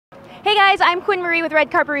Hey guys, I'm Quinn Marie with Red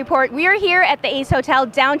Carpet Report. We are here at the Ace Hotel,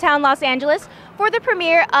 downtown Los Angeles, for the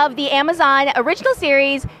premiere of the Amazon original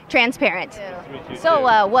series, Transparent.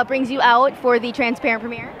 So, what brings you out for the Transparent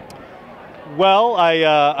premiere? Well,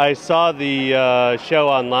 I saw the show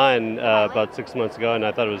online about 6 months ago, and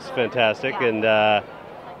I thought it was fantastic. And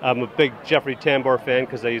I'm a big Jeffrey Tambor fan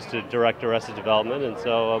because I used to direct Arrested Development, and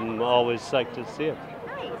so I'm always psyched to see it.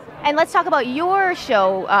 Nice. And let's talk about your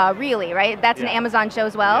show, Really, right? That's an Amazon show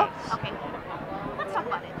as well? Yes. Okay. Let's talk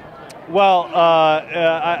about it. Well,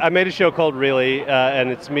 I made a show called Really, and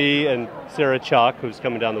it's me and Sarah Chalk, who's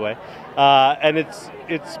coming down the way. And it's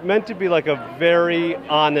meant to be like a very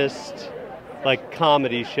honest, like,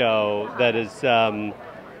 comedy show that is, just,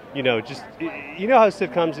 you know how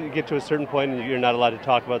sitcoms, you get to a certain point and you're not allowed to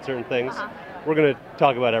talk about certain things? We're going to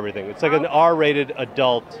talk about everything. It's like an R-rated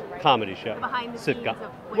adult comedy show. Behind the sitcom. scenes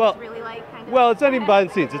of what it's really like, kind of? Well, it's not even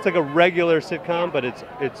behind the scenes. It's like a regular sitcom, but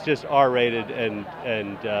it's just R-rated and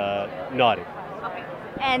naughty. Okay.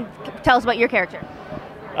 And tell us about your character.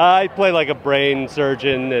 I play like a brain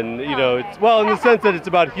surgeon, and it's, well, in the sense that it's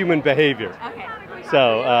about human behavior. Okay.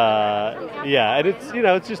 So and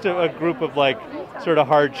it's just a group of like sort of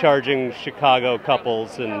hard-charging Chicago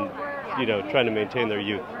couples, and trying to maintain their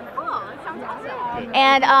youth. Oh, that sounds awesome.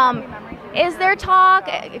 And is there talk?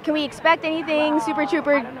 Can we expect anything Super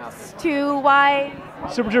Troopers 2 wise?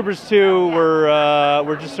 Super Troopers 2,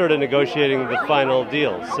 we're just sort of negotiating the final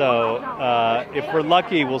deal. So if we're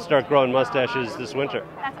lucky, we'll start growing mustaches this winter.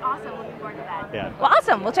 That's awesome. Looking forward to that. Yeah. Well,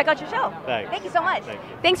 awesome. We'll check out your show. Thanks. Thank you so much. Thank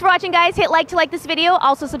you. Thanks for watching, guys. Hit like to like this video.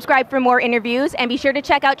 Also subscribe for more interviews, and be sure to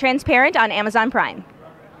check out Transparent on Amazon Prime.